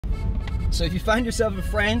So if you find yourself in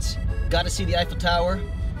France, gotta see the Eiffel Tower,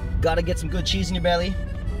 gotta get some good cheese in your belly,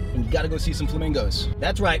 and you gotta go see some flamingos.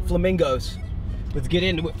 That's right, flamingos. Let's get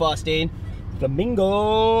into it, Faustine.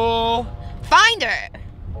 Flamingo Finder!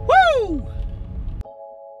 Woo!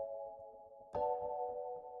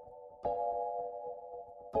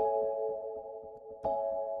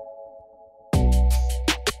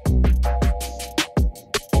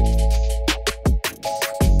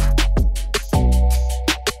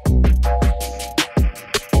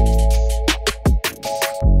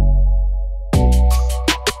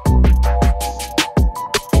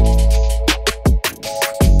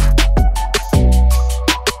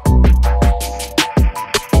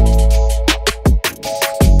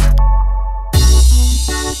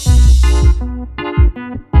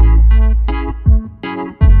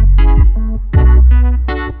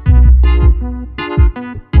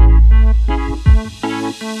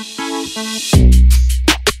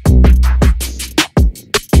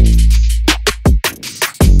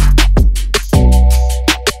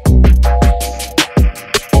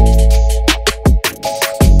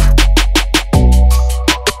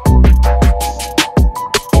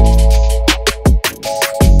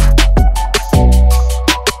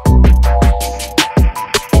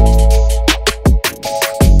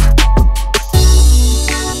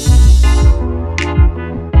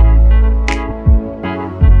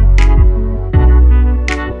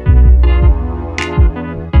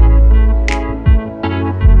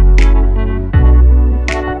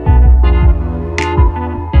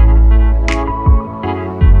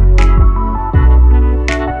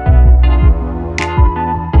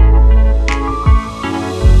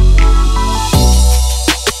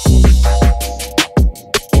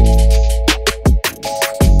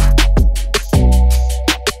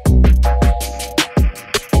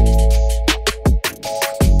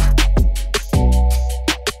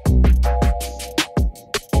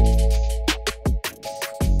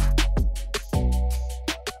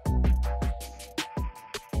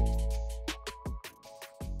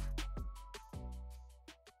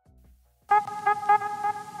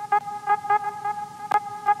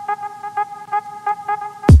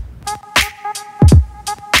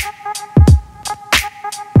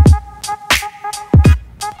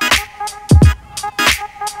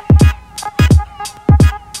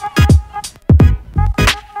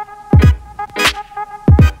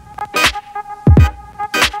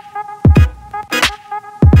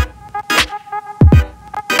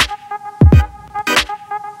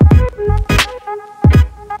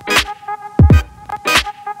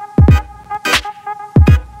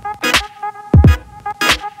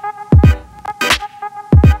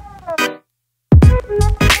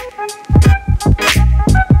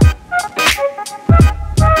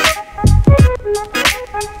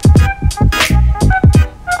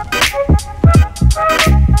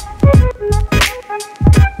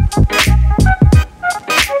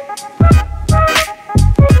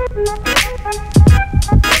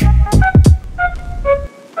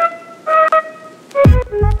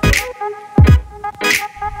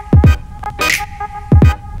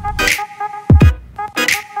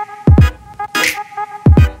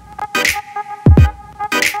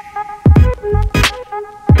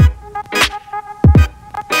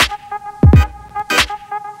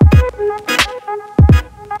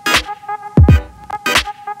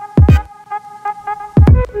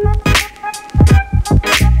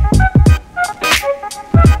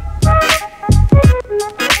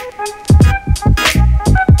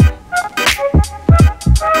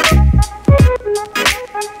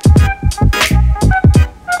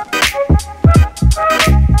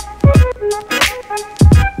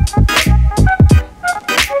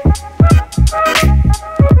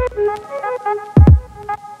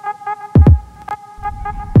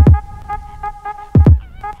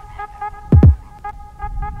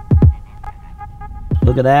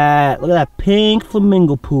 Look at that. Look at that pink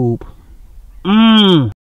flamingo poop.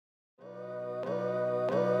 Mmm.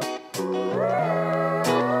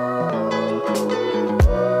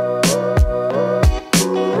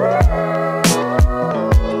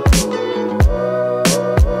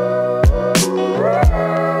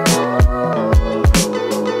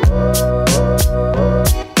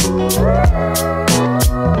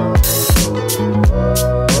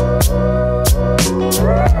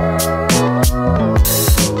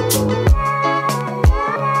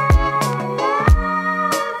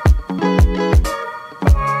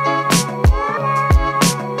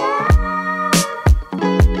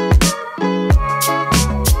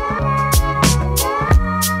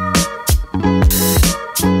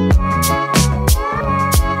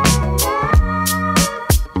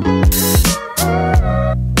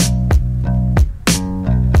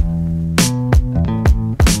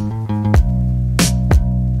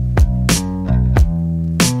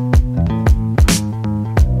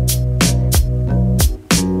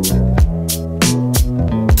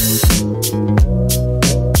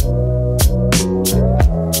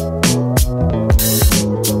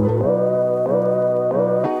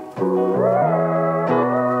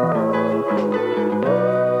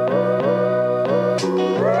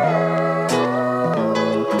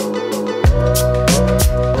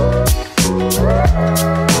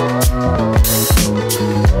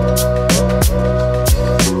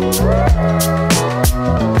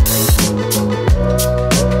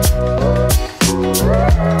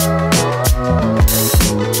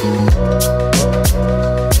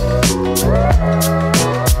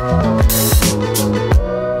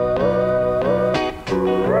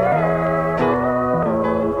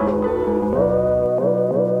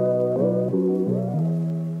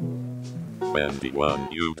 2021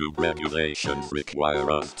 YouTube regulations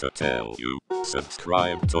require us to tell you.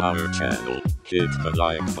 Subscribe to our channel, hit the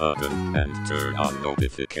like button, and turn on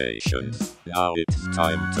notifications. Now it's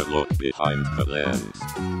time to look behind the lens.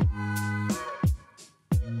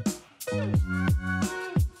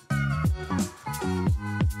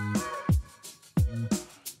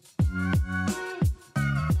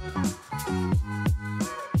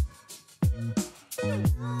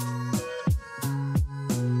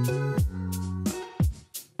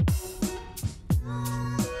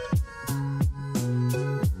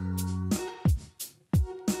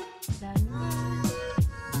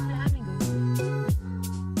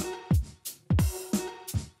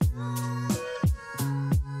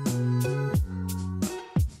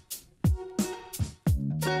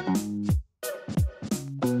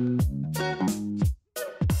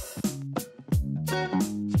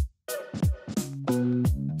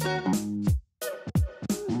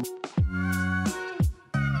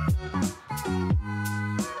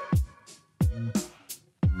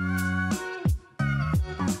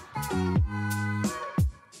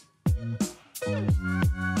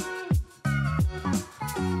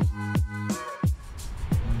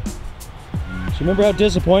 Remember how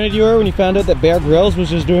disappointed you were when you found out that Bear Grylls was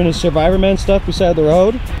just doing his Survivorman stuff beside the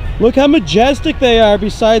road? Look how majestic they are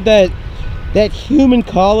beside that human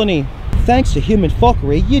colony. Thanks to human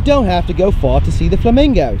fuckery, you don't have to go far to see the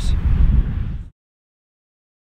flamingos.